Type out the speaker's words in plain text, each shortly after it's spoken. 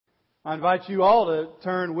I invite you all to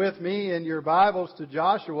turn with me in your Bibles to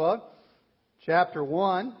Joshua chapter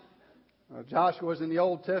 1. Joshua is in the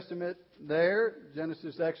Old Testament there.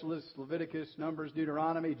 Genesis, Exodus, Leviticus, Numbers,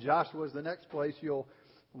 Deuteronomy. Joshua is the next place you'll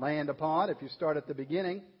land upon if you start at the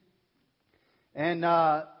beginning. And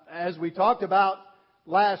as we talked about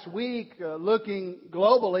last week, looking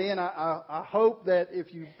globally, and I hope that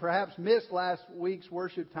if you perhaps missed last week's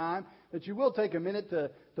worship time, that you will take a minute to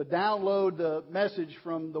download the message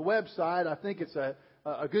from the website. I think it's a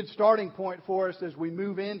good starting point for us as we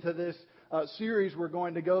move into this series we're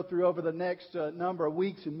going to go through over the next number of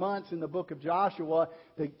weeks and months in the book of Joshua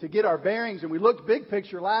to get our bearings. And we looked big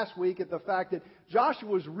picture last week at the fact that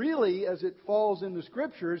Joshua is really, as it falls in the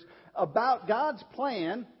Scriptures, about God's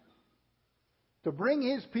plan to bring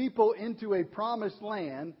His people into a promised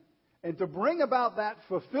land and to bring about that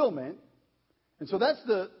fulfillment. And so that's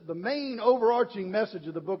the main overarching message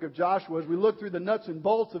of the book of Joshua. As we look through the nuts and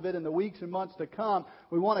bolts of it in the weeks and months to come,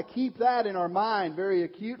 we want to keep that in our mind very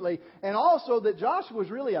acutely. And also that Joshua is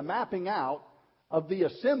really a mapping out of the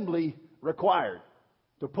assembly required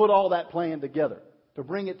to put all that plan together, to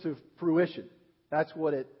bring it to fruition. That's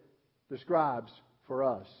what it describes for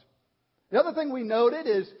us. The other thing we noted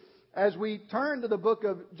is, as we turn to the book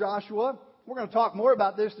of Joshua, we're going to talk more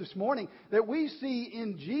about this morning, that we see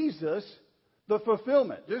in Jesus the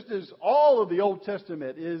fulfillment. Just as all of the Old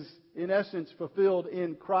Testament is, in essence, fulfilled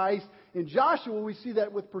in Christ, in Joshua we see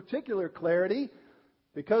that with particular clarity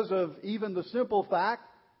because of even the simple fact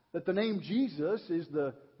that the name Jesus is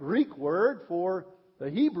the Greek word for the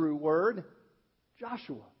Hebrew word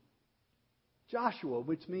Joshua. Joshua,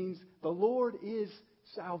 which means the Lord is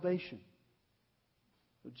salvation.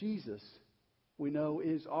 Jesus, we know,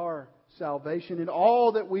 is our salvation. And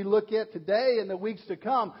all that we look at today and the weeks to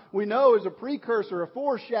come, we know is a precursor, a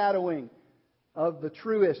foreshadowing of the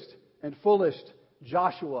truest and fullest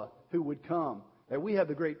Joshua who would come, that we have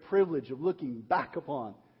the great privilege of looking back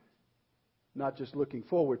upon, not just looking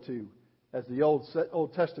forward to, as the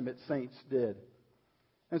Old Testament saints did.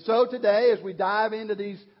 And so today, as we dive into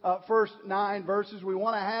these first 9 verses, we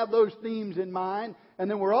want to have those themes in mind. And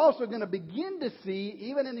then we're also going to begin to see,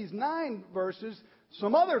 even in these 9 verses,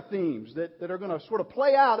 some other themes that are going to sort of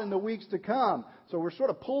play out in the weeks to come. So we're sort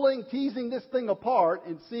of teasing this thing apart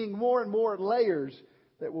and seeing more and more layers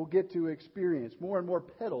that we'll get to experience, more and more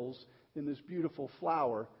petals in this beautiful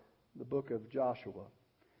flower, the book of Joshua.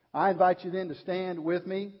 I invite you then to stand with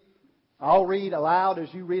me. I'll read aloud as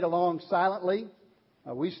you read along silently.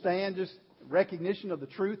 We stand just recognition of the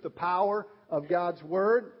truth, the power of God's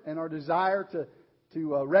Word, and our desire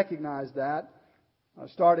to recognize that.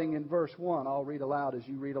 Starting in verse 1, I'll read aloud as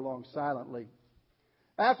you read along silently.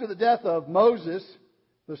 After the death of Moses,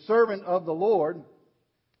 the servant of the Lord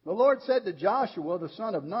said to Joshua, the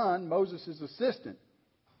son of Nun, Moses' assistant,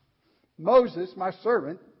 Moses, my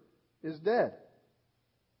servant, is dead.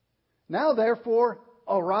 Now therefore,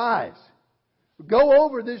 arise, go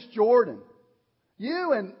over this Jordan,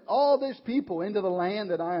 you and all this people, into the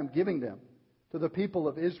land that I am giving them, to the people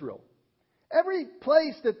of Israel. Every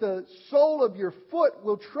place that the sole of your foot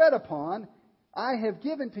will tread upon, I have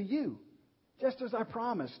given to you, just as I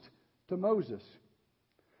promised to Moses.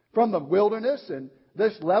 From the wilderness and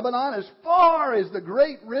this Lebanon, as far as the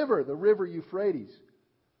great river, the river Euphrates,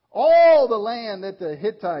 all the land that the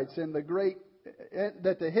Hittites to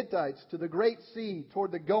the great sea,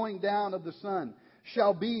 toward the going down of the sun,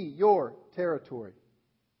 shall be your territory.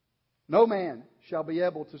 No man shall be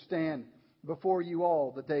able to stand before you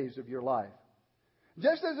all the days of your life.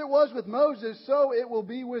 Just as it was with Moses, so it will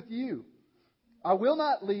be with you. I will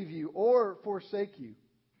not leave you or forsake you.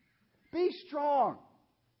 Be strong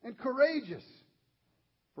and courageous,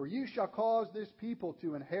 for you shall cause this people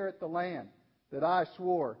to inherit the land that I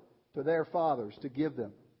swore to their fathers to give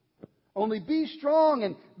them. Only be strong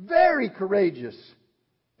and very courageous.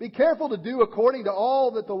 Be careful to do according to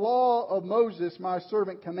all that the law of Moses, my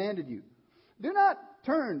servant, commanded you. Do not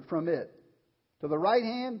turn from it to the right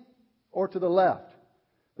hand or to the left,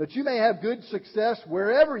 that you may have good success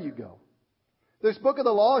wherever you go. This book of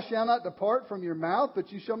the law shall not depart from your mouth,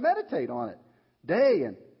 but you shall meditate on it day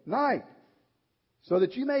and night, so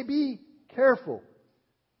that you may be careful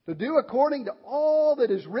to do according to all that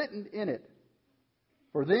is written in it.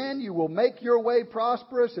 For then you will make your way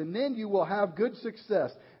prosperous, and then you will have good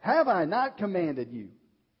success. Have I not commanded you?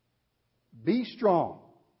 Be strong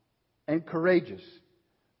and courageous.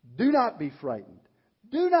 Do not be frightened.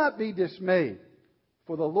 Do not be dismayed.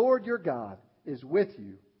 For the Lord your God is with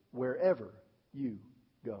you wherever you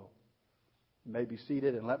go. You may be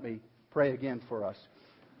seated, and let me pray again for us.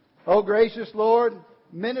 Oh, gracious Lord,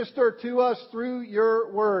 minister to us through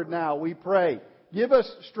your word now, we pray. give us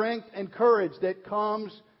strength and courage that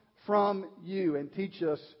comes from you, and teach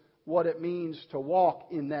us what it means to walk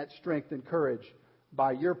in that strength and courage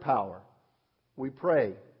by your power. We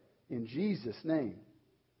pray in Jesus' name.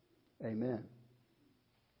 Amen.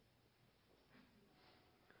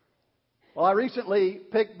 Well, I recently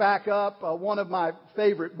picked back up one of my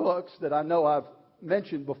favorite books that I know I've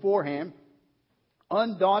mentioned beforehand,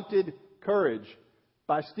 Undaunted Courage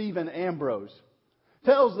by Stephen Ambrose.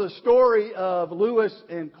 Tells the story of Lewis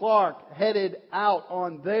and Clark headed out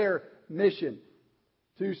on their mission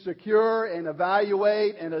to secure and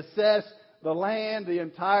evaluate and assess the land, the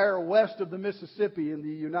entire west of the Mississippi in the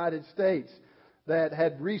United States that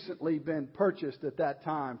had recently been purchased at that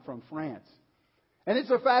time from France. And it's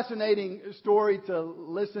a fascinating story to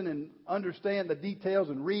listen and understand the details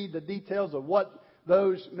and read the details of what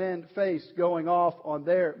those men faced going off on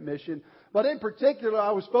their mission. But in particular,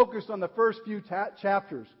 I was focused on the first few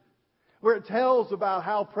chapters, where it tells about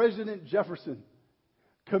how President Jefferson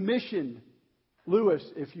commissioned Lewis,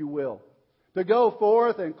 if you will, to go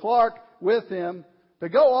forth, and Clark with him, to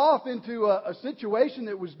go off into a situation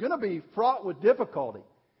that was going to be fraught with difficulty,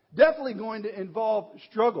 definitely going to involve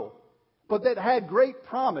struggle, but that had great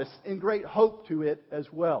promise and great hope to it as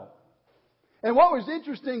well. And what was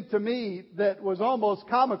interesting to me, that was almost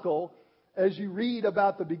comical, as you read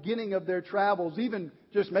about the beginning of their travels, even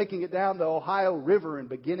just making it down the Ohio River and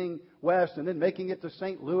beginning west, and then making it to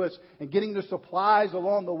St. Louis and getting the supplies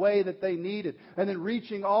along the way that they needed, and then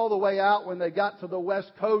reaching all the way out when they got to the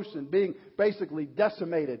west coast and being basically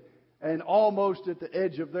decimated and almost at the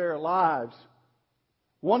edge of their lives.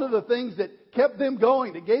 One of the things that kept them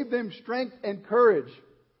going, that gave them strength and courage,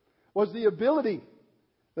 was the ability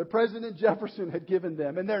that President Jefferson had given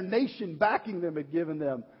them, and their nation backing them had given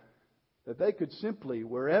them, that they could simply,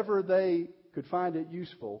 wherever they could find it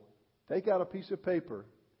useful, take out a piece of paper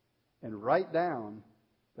and write down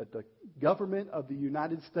that the government of the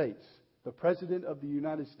United States, the President of the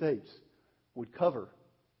United States, would cover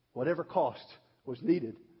whatever cost was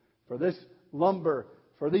needed for this lumber,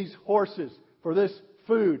 for these horses, for this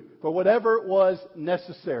food, for whatever was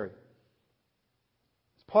necessary.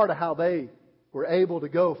 It's part of how they were able to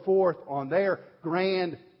go forth on their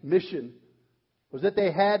grand mission, was that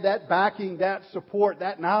they had that backing, that support,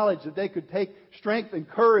 that knowledge that they could take strength and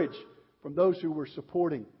courage from those who were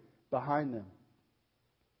supporting behind them.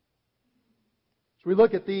 As we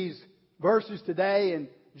look at these verses today in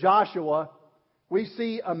Joshua, we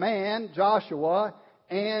see a man, Joshua,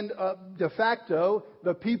 and de facto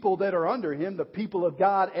the people that are under him, the people of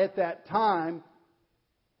God at that time,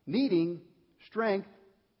 needing strength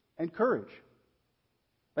and courage.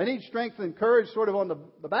 They need strength and courage sort of on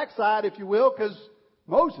the backside, if you will, because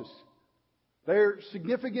Moses, their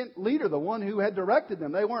significant leader, the one who had directed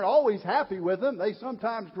them, they weren't always happy with him. They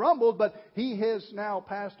sometimes grumbled, but he has now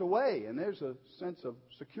passed away, and there's a sense of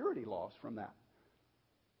security loss from that.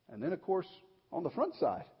 And then, of course, on the front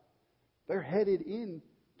side, they're headed into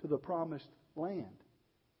the promised land.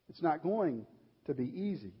 It's not going to be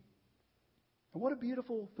easy. And what a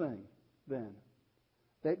beautiful thing, then,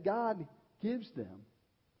 that God gives them,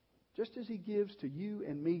 just as He gives to you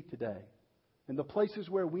and me today, in the places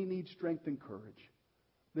where we need strength and courage,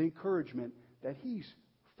 the encouragement that He's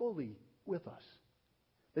fully with us,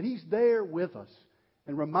 that He's there with us,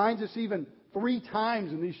 and reminds us even 3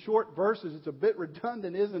 times in these short verses. It's a bit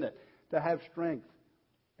redundant, isn't it, to have strength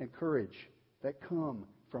and courage that come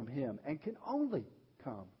from Him and can only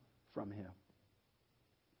come from Him.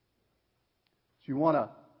 So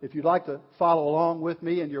if you'd like to follow along with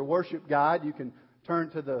me in your worship guide, you can turn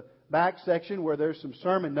to the back section where there's some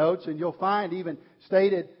sermon notes, and you'll find even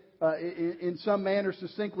stated in some manner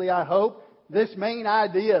succinctly, I hope, this main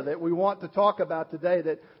idea that we want to talk about today,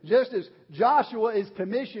 that just as Joshua is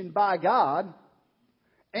commissioned by God,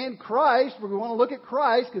 and Christ, we want to look at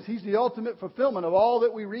Christ because He's the ultimate fulfillment of all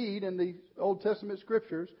that we read in the Old Testament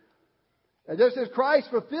Scriptures, and just as Christ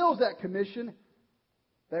fulfills that commission,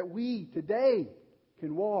 that we today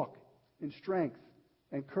can walk in strength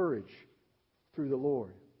and courage through the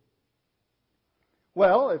Lord.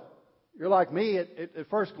 Well, if you're like me, at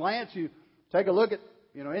first glance, you take a look at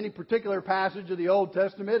any particular passage of the Old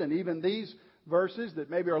Testament, and even these verses that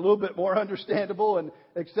maybe are a little bit more understandable and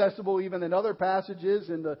accessible even than other passages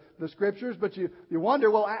in the Scriptures. But you wonder,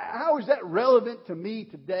 well, how is that relevant to me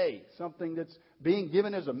today? Something that's being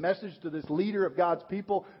given as a message to this leader of God's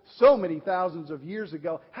people so many thousands of years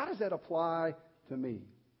ago. How does that apply to me?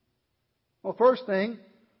 Well, first thing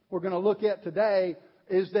we're going to look at today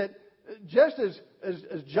is that just as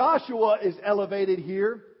Joshua is elevated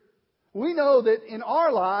here, We know that in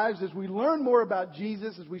our lives, as we learn more about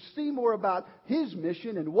Jesus, as we see more about His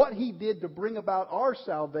mission and what He did to bring about our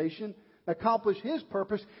salvation, accomplish His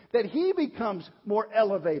purpose, that He becomes more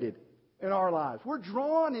elevated in our lives. We're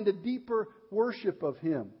drawn into deeper worship of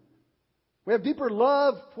Him. We have deeper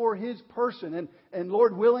love for His person and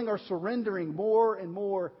Lord willing, are surrendering more and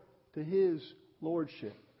more to His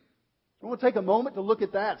Lordship. I want to take a moment to look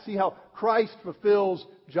at that, see how Christ fulfills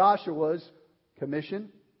Joshua's commission.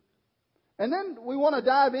 And then we want to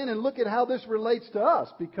dive in and look at how this relates to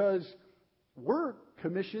us, because we're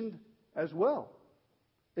commissioned as well.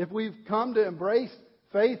 If we've come to embrace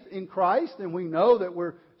faith in Christ, and we know that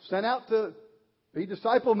we're sent out to be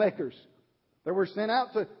disciple makers, that we're sent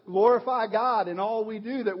out to glorify God in all we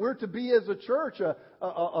do, that we're to be as a church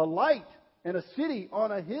a light and a city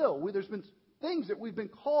on a hill. There's been things that we've been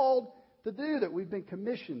called to do, that we've been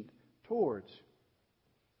commissioned towards.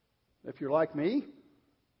 If you're like me,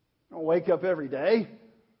 I'll wake up every day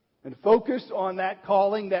and focus on that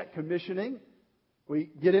calling, that commissioning.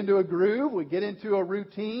 We get into a groove, we get into a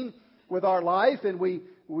routine with our life, and we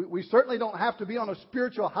certainly don't have to be on a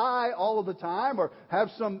spiritual high all of the time or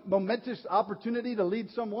have some momentous opportunity to lead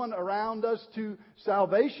someone around us to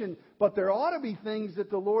salvation. But there ought to be things that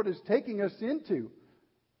the Lord is taking us into.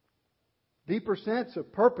 Deeper sense of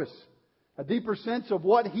purpose, a deeper sense of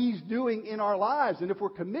what He's doing in our lives. And if we're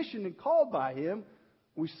commissioned and called by Him,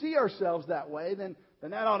 we see ourselves that way, then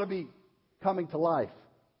that ought to be coming to life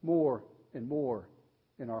more and more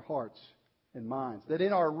in our hearts and minds. That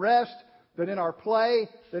in our rest, that in our play,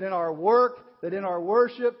 that in our work, that in our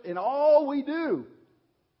worship, in all we do,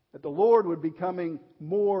 that the Lord would be coming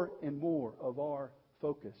more and more of our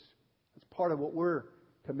focus. That's part of what we're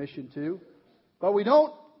commissioned to. But we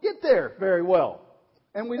don't get there very well.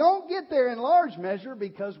 And we don't get there in large measure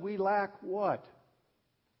because we lack what?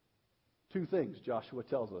 Two things, Joshua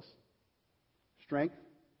tells us. Strength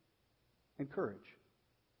and courage.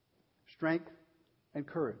 Strength and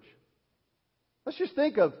courage. Let's just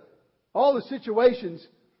think of all the situations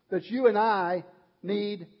that you and I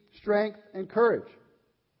need strength and courage.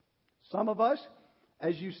 Some of us,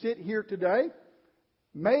 as you sit here today,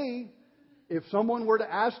 may, if someone were to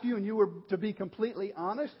ask you and you were to be completely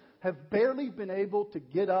honest, have barely been able to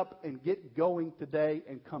get up and get going today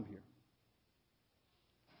and come here.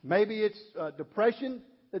 Maybe it's depression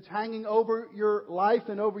that's hanging over your life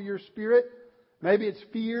and over your spirit. Maybe it's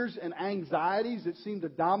fears and anxieties that seem to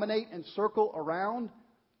dominate and circle around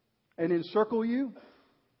and encircle you.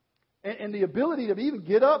 And the ability to even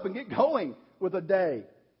get up and get going with a day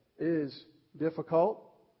is difficult.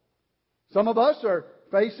 Some of us are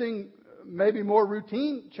facing maybe more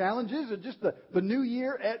routine challenges, or just the new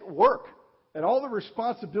year at work and all the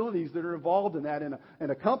responsibilities that are involved in that, in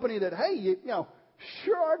a company that, hey, you know,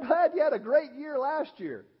 sure are glad you had a great year last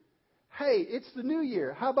year. Hey, it's the new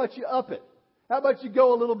year. How about you up it? How about you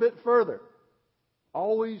go a little bit further?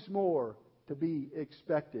 Always more to be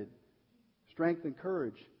expected. Strength and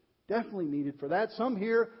courage definitely needed for that. Some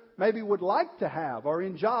here maybe would like to have, or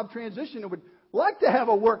in job transition, would like to have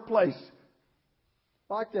a workplace,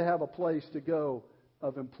 like to have a place to go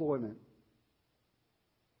of employment.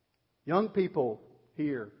 Young people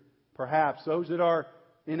here, perhaps those that are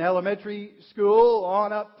in elementary school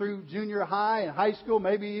on up through junior high and high school,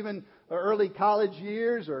 maybe even early college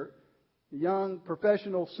years or young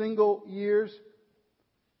professional single years.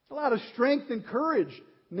 A lot of strength and courage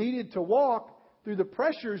needed to walk through the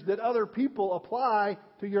pressures that other people apply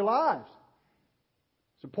to your lives.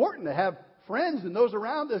 It's important to have friends and those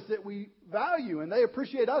around us that we value, and they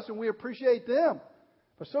appreciate us and we appreciate them.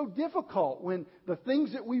 But so difficult when the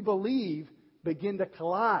things that we believe begin to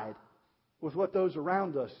collide with what those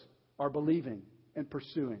around us are believing and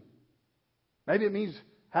pursuing. Maybe it means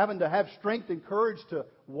having to have strength and courage to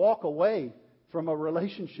walk away from a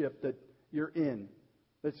relationship that you're in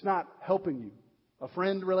that's not helping you. A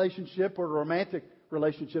friend relationship or a romantic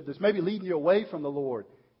relationship that's maybe leading you away from the Lord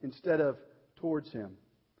instead of towards Him.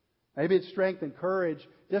 Maybe it's strength and courage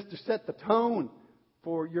just to set the tone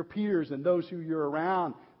for your peers and those who you're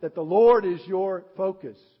around, that the Lord is your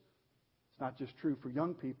focus. It's not just true for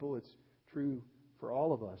young people, it's true for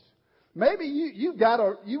all of us. Maybe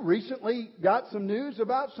you recently got some news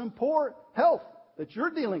about some poor health that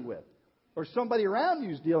you're dealing with, or somebody around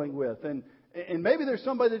you is dealing with, and maybe there's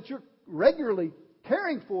somebody that you're regularly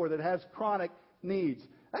caring for that has chronic needs.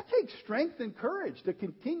 That takes strength and courage to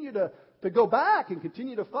continue to go back and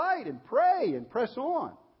continue to fight and pray and press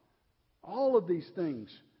on. All of these things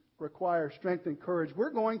require strength and courage.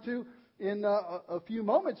 We're going to, in a few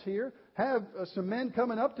moments here, have some men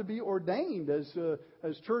coming up to be ordained as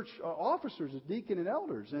church officers, as deacon and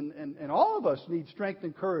elders. And all of us need strength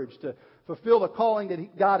and courage to fulfill the calling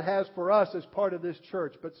that God has for us as part of this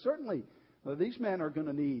church. But certainly, these men are going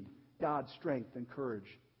to need God's strength and courage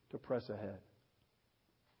to press ahead.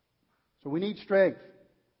 So we need strength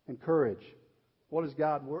and courage. What does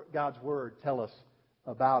God's Word tell us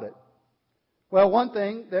about it? Well, one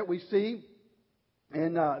thing that we see,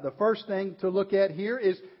 and the first thing to look at here,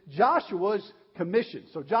 is Joshua's commission.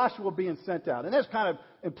 So Joshua being sent out. And that's kind of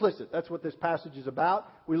implicit. That's what this passage is about.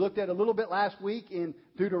 We looked at a little bit last week in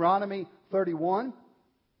Deuteronomy 31.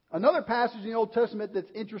 Another passage in the Old Testament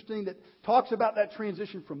that's interesting that talks about that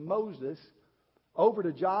transition from Moses over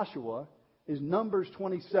to Joshua is Numbers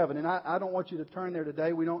 27. And I don't want you to turn there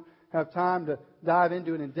today. We don't have time to dive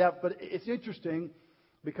into it in depth. But it's interesting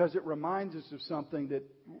because it reminds us of something that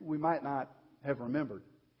we might not have remembered.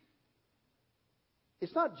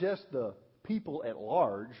 It's not just the people at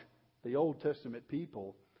large, the Old Testament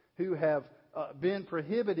people, who have been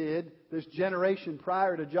prohibited, this generation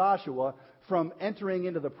prior to Joshua, from entering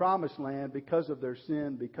into the Promised Land because of their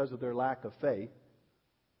sin, because of their lack of faith.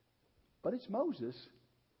 But it's Moses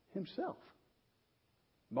himself.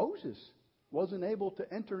 Moses wasn't able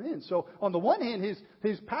to enter in. So on the one hand,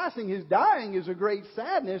 his passing, his dying is a great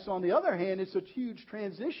sadness. On the other hand, it's a huge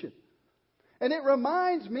transition. And it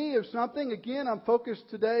reminds me of something. Again, I'm focused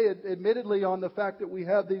today, admittedly, on the fact that we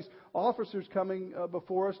have these officers coming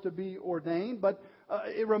before us to be ordained. But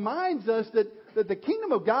it reminds us that the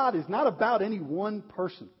kingdom of God is not about any one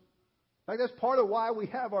person. In fact, that's part of why we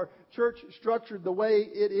have our church structured the way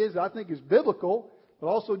it is. I think is biblical, but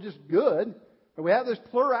also just good. And we have this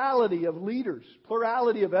plurality of leaders,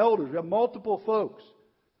 plurality of elders. We have multiple folks.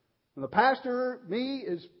 And the pastor, me,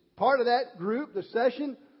 is part of that group, the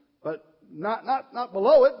session, but not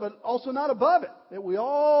below it, but also not above it. That we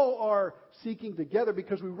all are seeking together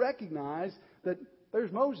because we recognize that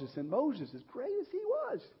there's Moses. And Moses, as great as he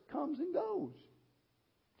was, comes and goes.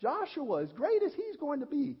 Joshua, as great as he's going to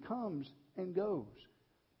be, comes and goes.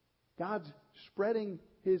 God's spreading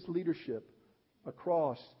His leadership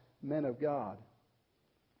across men of God.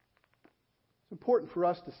 It's important for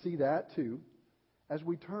us to see that too as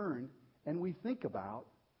we turn and we think about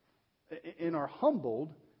and are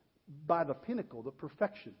humbled by the pinnacle, the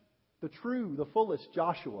perfection, the true, the fullest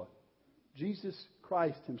Joshua, Jesus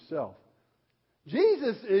Christ Himself.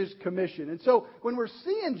 Jesus is commissioned. And so when we're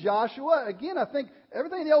seeing Joshua, again, I think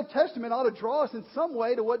everything in the Old Testament ought to draw us in some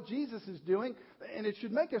way to what Jesus is doing. And it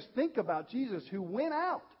should make us think about Jesus who went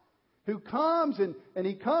out, who comes and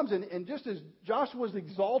He comes. And just as Joshua was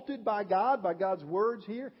exalted by God, by God's words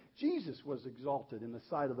here, Jesus was exalted in the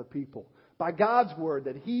sight of the people by God's word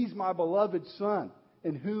that He's my beloved Son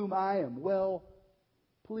in whom I am well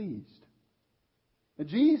pleased. And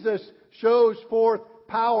Jesus shows forth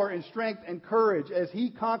power and strength and courage as He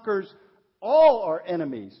conquers all our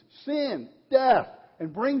enemies, sin, death,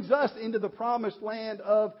 and brings us into the promised land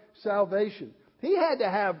of salvation. He had to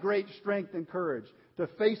have great strength and courage to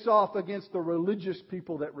face off against the religious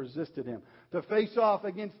people that resisted Him, to face off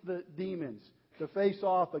against the demons, to face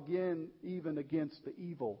off again even against the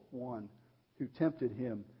evil one who tempted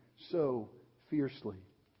Him so fiercely.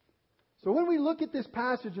 So when we look at this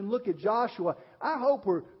passage and look at Joshua, I hope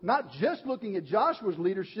we're not just looking at Joshua's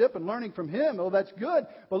leadership and learning from him, oh that's good,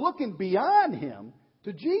 but looking beyond him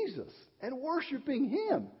to Jesus and worshiping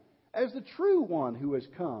Him as the true one who has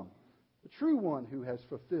come, the true one who has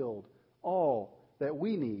fulfilled all that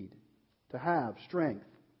we need to have strength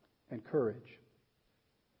and courage.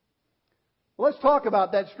 Well, let's talk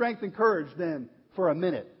about that strength and courage then for a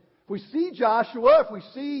minute. If we see Joshua, if we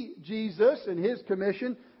see Jesus and His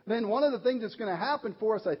commission, then one of the things that's going to happen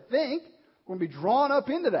for us, I think, we're going to be drawn up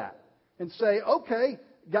into that and say, okay,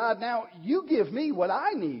 God, now You give me what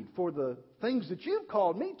I need for the things that You've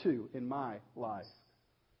called me to in my life.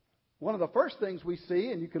 One of the first things we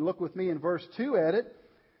see, and you can look with me in verse 2 at it,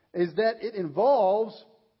 is that it involves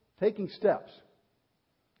taking steps.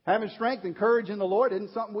 Having strength and courage in the Lord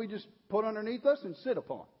isn't something we just put underneath us and sit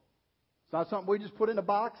upon. It's not something we just put in a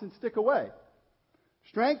box and stick away.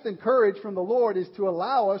 Strength and courage from the Lord is to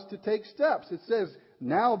allow us to take steps. It says,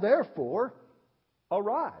 now therefore,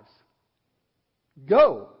 arise.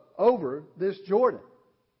 Go over this Jordan.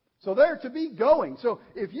 So they're to be going. So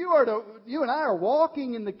if you and I are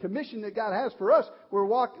walking in the commission that God has for us,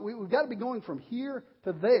 we've got to be going from here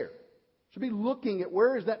to there. Should be looking at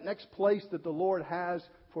where is that next place that the Lord has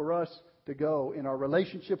for us to go in our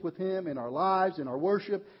relationship with Him, in our lives, in our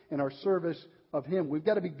worship, in our service of Him. We've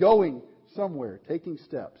got to be going somewhere, taking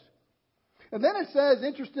steps. And then it says,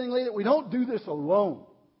 interestingly, that we don't do this alone.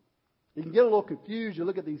 You can get a little confused. You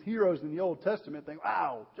look at these heroes in the Old Testament and think,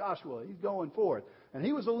 wow, Joshua, he's going forth. And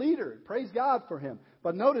he was a leader. Praise God for him.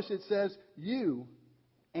 But notice it says, you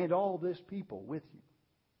and all this people with you.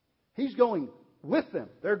 He's going with them.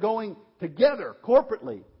 They're going together,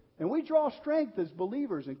 corporately. And we draw strength as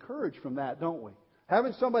believers and courage from that, don't we?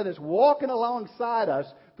 Having somebody that's walking alongside us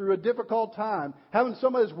through a difficult time. Having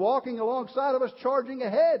somebody that's walking alongside of us, charging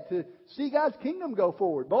ahead to see God's kingdom go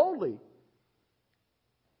forward boldly.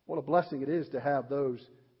 What a blessing it is to have those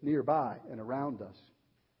nearby and around us.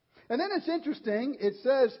 And then it's interesting, it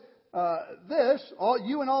says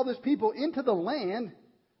you and all this people into the land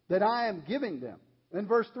that I am giving them. In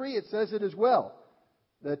verse 3 it says it as well.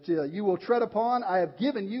 That you will tread upon, I have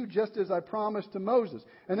given you just as I promised to Moses.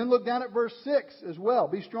 And then look down at verse 6 as well.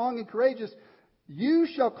 Be strong and courageous. You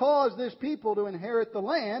shall cause this people to inherit the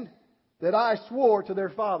land that I swore to their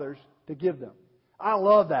fathers to give them. I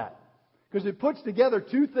love that. Because it puts together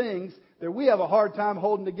two things that we have a hard time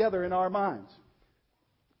holding together in our minds.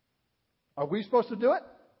 Are we supposed to do it?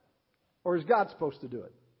 Or is God supposed to do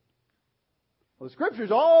it? Well, the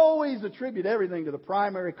Scriptures always attribute everything to the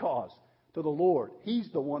primary cause, to the Lord. He's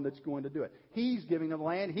the one that's going to do it. He's giving them the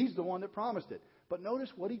land. He's the one that promised it. But notice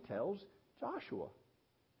what He tells Joshua.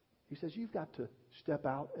 He says, you've got to step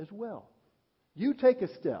out as well. You take a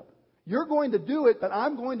step. You're going to do it, but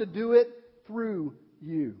I'm going to do it through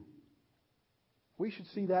you. We should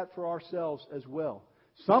see that for ourselves as well.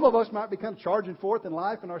 Some of us might become charging forth in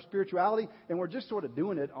life and our spirituality, and we're just sort of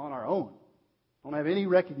doing it on our own. Don't have any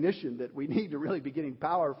recognition that we need to really be getting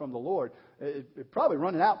power from the Lord. It's probably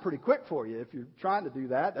running out pretty quick for you if you're trying to do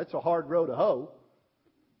that. That's a hard row to hoe.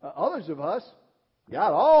 Others of us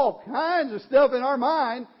got all kinds of stuff in our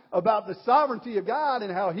mind about the sovereignty of God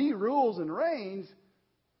and how He rules and reigns,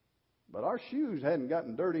 but our shoes hadn't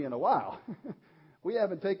gotten dirty in a while. We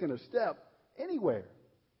haven't taken a step anywhere.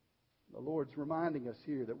 The Lord's reminding us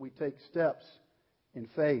here that we take steps in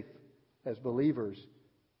faith as believers,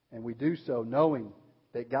 and we do so knowing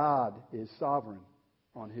that God is sovereign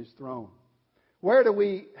on His throne. Where do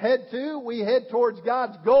we head to? We head towards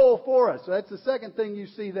God's goal for us. So that's the second thing you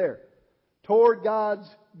see there. Toward God's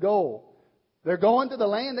goal. They're going to the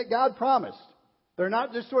land that God promised. They're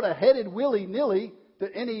not just sort of headed willy-nilly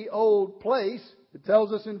to any old place. It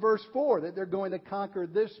tells us in verse 4 that they're going to conquer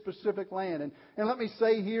this specific land. And let me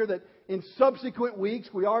say here that in subsequent weeks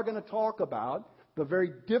we are going to talk about the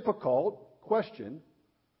very difficult question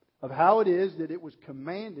of how it is that it was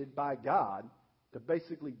commanded by God to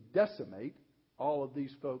basically decimate all of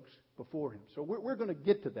these folks before Him. So we're going to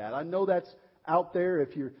get to that. I know that's out there.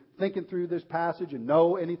 If you're thinking through this passage and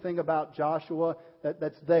know anything about Joshua,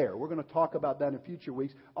 that's there. We're going to talk about that in future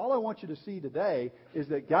weeks. All I want you to see today is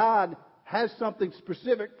that God has something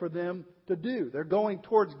specific for them to do. They're going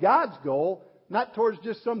towards God's goal, not towards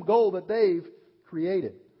just some goal that they've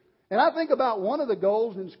created. And I think about one of the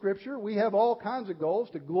goals in Scripture. We have all kinds of goals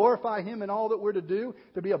to glorify Him in all that we're to do,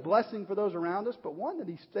 to be a blessing for those around us. But one that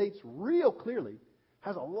He states real clearly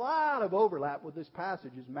has a lot of overlap with this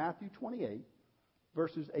passage is Matthew 28,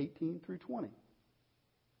 verses 18 through 20. And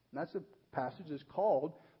that's a passage that's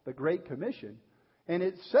called the Great Commission. And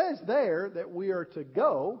it says there that we are to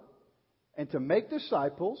go and to make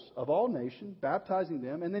disciples of all nations, baptizing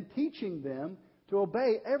them, and then teaching them to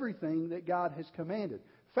obey everything that God has commanded.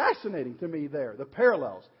 Fascinating to me there, the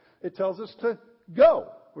parallels. It tells us to go.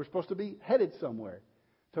 We're supposed to be headed somewhere.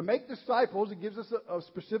 To make disciples, it gives us a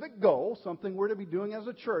specific goal, something we're to be doing as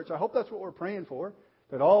a church. I hope that's what we're praying for,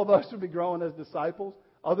 that all of us would be growing as disciples.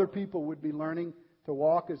 Other people would be learning to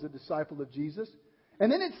walk as a disciple of Jesus. And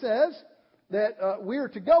then it says that we are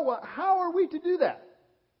to go. Well, how are we to do that?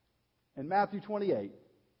 In Matthew 28,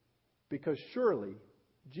 because surely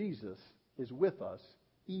Jesus is with us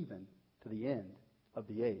even to the end of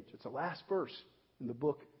the age. It's the last verse in the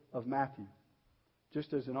book of Matthew.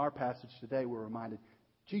 Just as in our passage today, we're reminded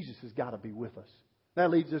Jesus has got to be with us.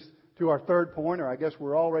 That leads us to our third point, or I guess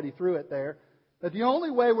we're already through it there, that the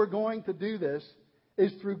only way we're going to do this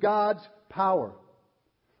is through God's power.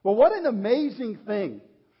 Well, what an amazing thing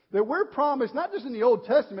that we're promised, not just in the Old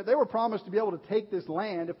Testament, they were promised to be able to take this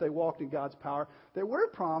land if they walked in God's power, that we're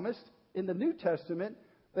promised in the New Testament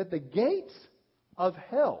that the gates of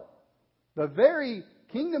hell, the very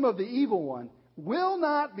kingdom of the evil one, will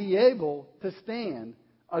not be able to stand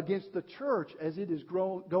against the church as it is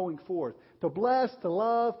going forth. To bless, to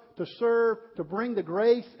love, to serve, to bring the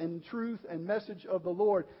grace and truth and message of the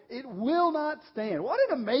Lord. It will not stand. What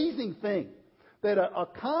an amazing thing that a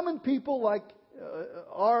common people like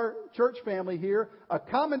our church family here, a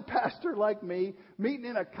common pastor like me, meeting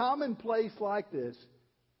in a common place like this,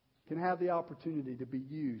 can have the opportunity to be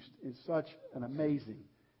used in such an amazing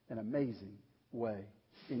an amazing way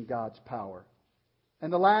in God's power.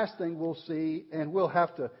 And the last thing we'll see, and we'll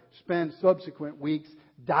have to spend subsequent weeks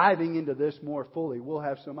diving into this more fully, we'll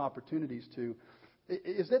have some opportunities to,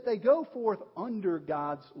 is that they go forth under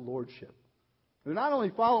God's lordship. They're not only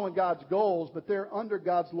following God's goals, but they're under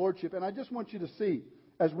God's lordship. And I just want you to see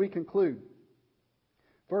as we conclude.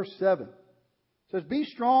 Verse 7 says, be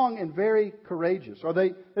strong and very courageous.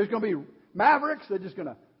 There's going to be mavericks? They're just going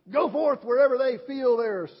to go forth wherever they feel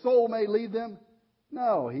their soul may lead them?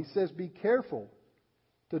 No, he says, be careful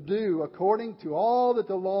to do according to all that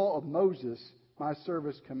the law of Moses, my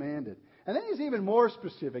servant, commanded. And then he's even more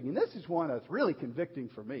specific, and this is one that's really convicting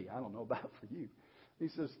for me. I don't know about for you. He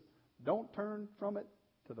says, don't turn from it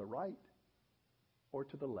to the right or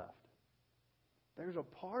to the left. There's a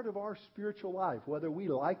part of our spiritual life, whether we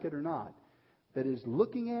like it or not, that is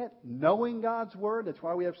looking at, knowing God's Word. That's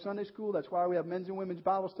why we have Sunday school. That's why we have men's and women's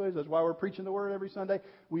Bible studies. That's why we're preaching the Word every Sunday.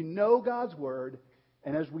 We know God's Word,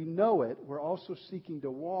 and as we know it, we're also seeking to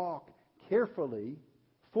walk carefully,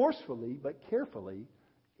 forcefully, but carefully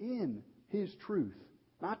in His truth.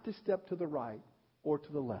 Not to step to the right or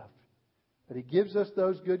to the left. But He gives us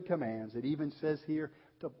those good commands. It even says here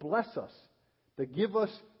to bless us, to give us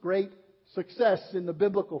great success in the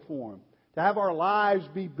biblical form, to have our lives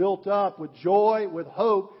be built up with joy, with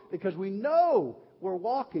hope, because we know we're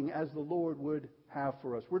walking as the Lord would have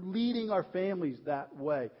for us. We're leading our families that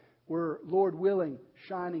way. We're, Lord willing,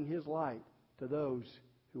 shining His light to those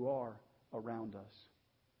who are around us.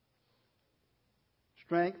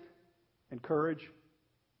 Strength and courage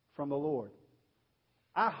from the Lord.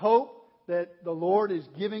 I hope that the Lord is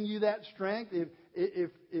giving you that strength.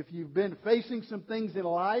 If you've been facing some things in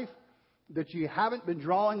life that you haven't been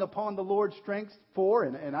drawing upon the Lord's strength for,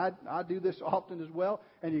 and I do this often as well,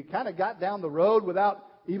 and you kind of got down the road without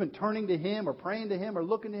even turning to Him or praying to Him or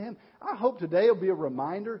looking to Him, I hope today will be a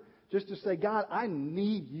reminder just to say, God, I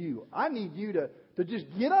need You. I need You to just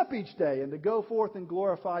get up each day and to go forth and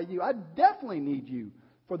glorify You. I definitely need You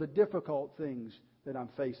for the difficult things that I'm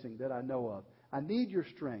facing, that I know of. I need Your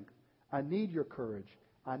strength. I need Your courage.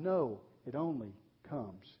 I know it only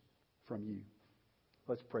comes from You.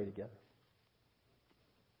 Let's pray together.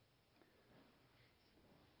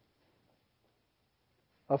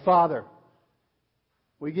 Father,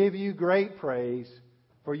 we give You great praise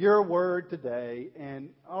for Your Word today.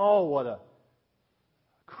 And oh, what a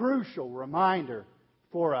crucial reminder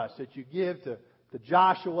for us that You give to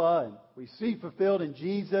Joshua, and we see fulfilled in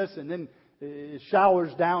Jesus, and then it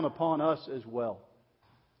showers down upon us as well.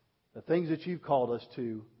 The things that You've called us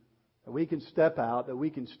to, that we can step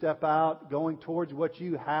out going towards what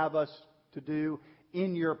You have us to do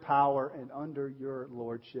in Your power and under Your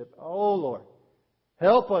lordship. Oh, Lord,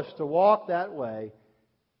 help us to walk that way.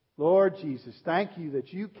 Lord Jesus, thank You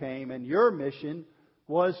that You came and Your mission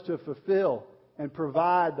was to fulfill and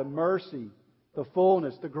provide the mercy, the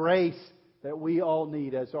fullness, the grace that we all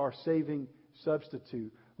need as our saving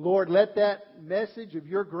substitute. Lord, let that message of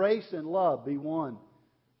Your grace and love be one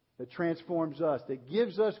that transforms us, that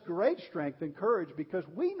gives us great strength and courage, because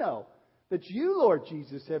we know that You, Lord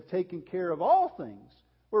Jesus, have taken care of all things.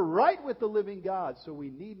 We're right with the living God, so we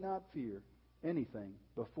need not fear anything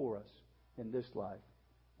before us in this life.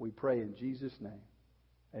 We pray in Jesus' name.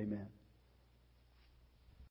 Amen.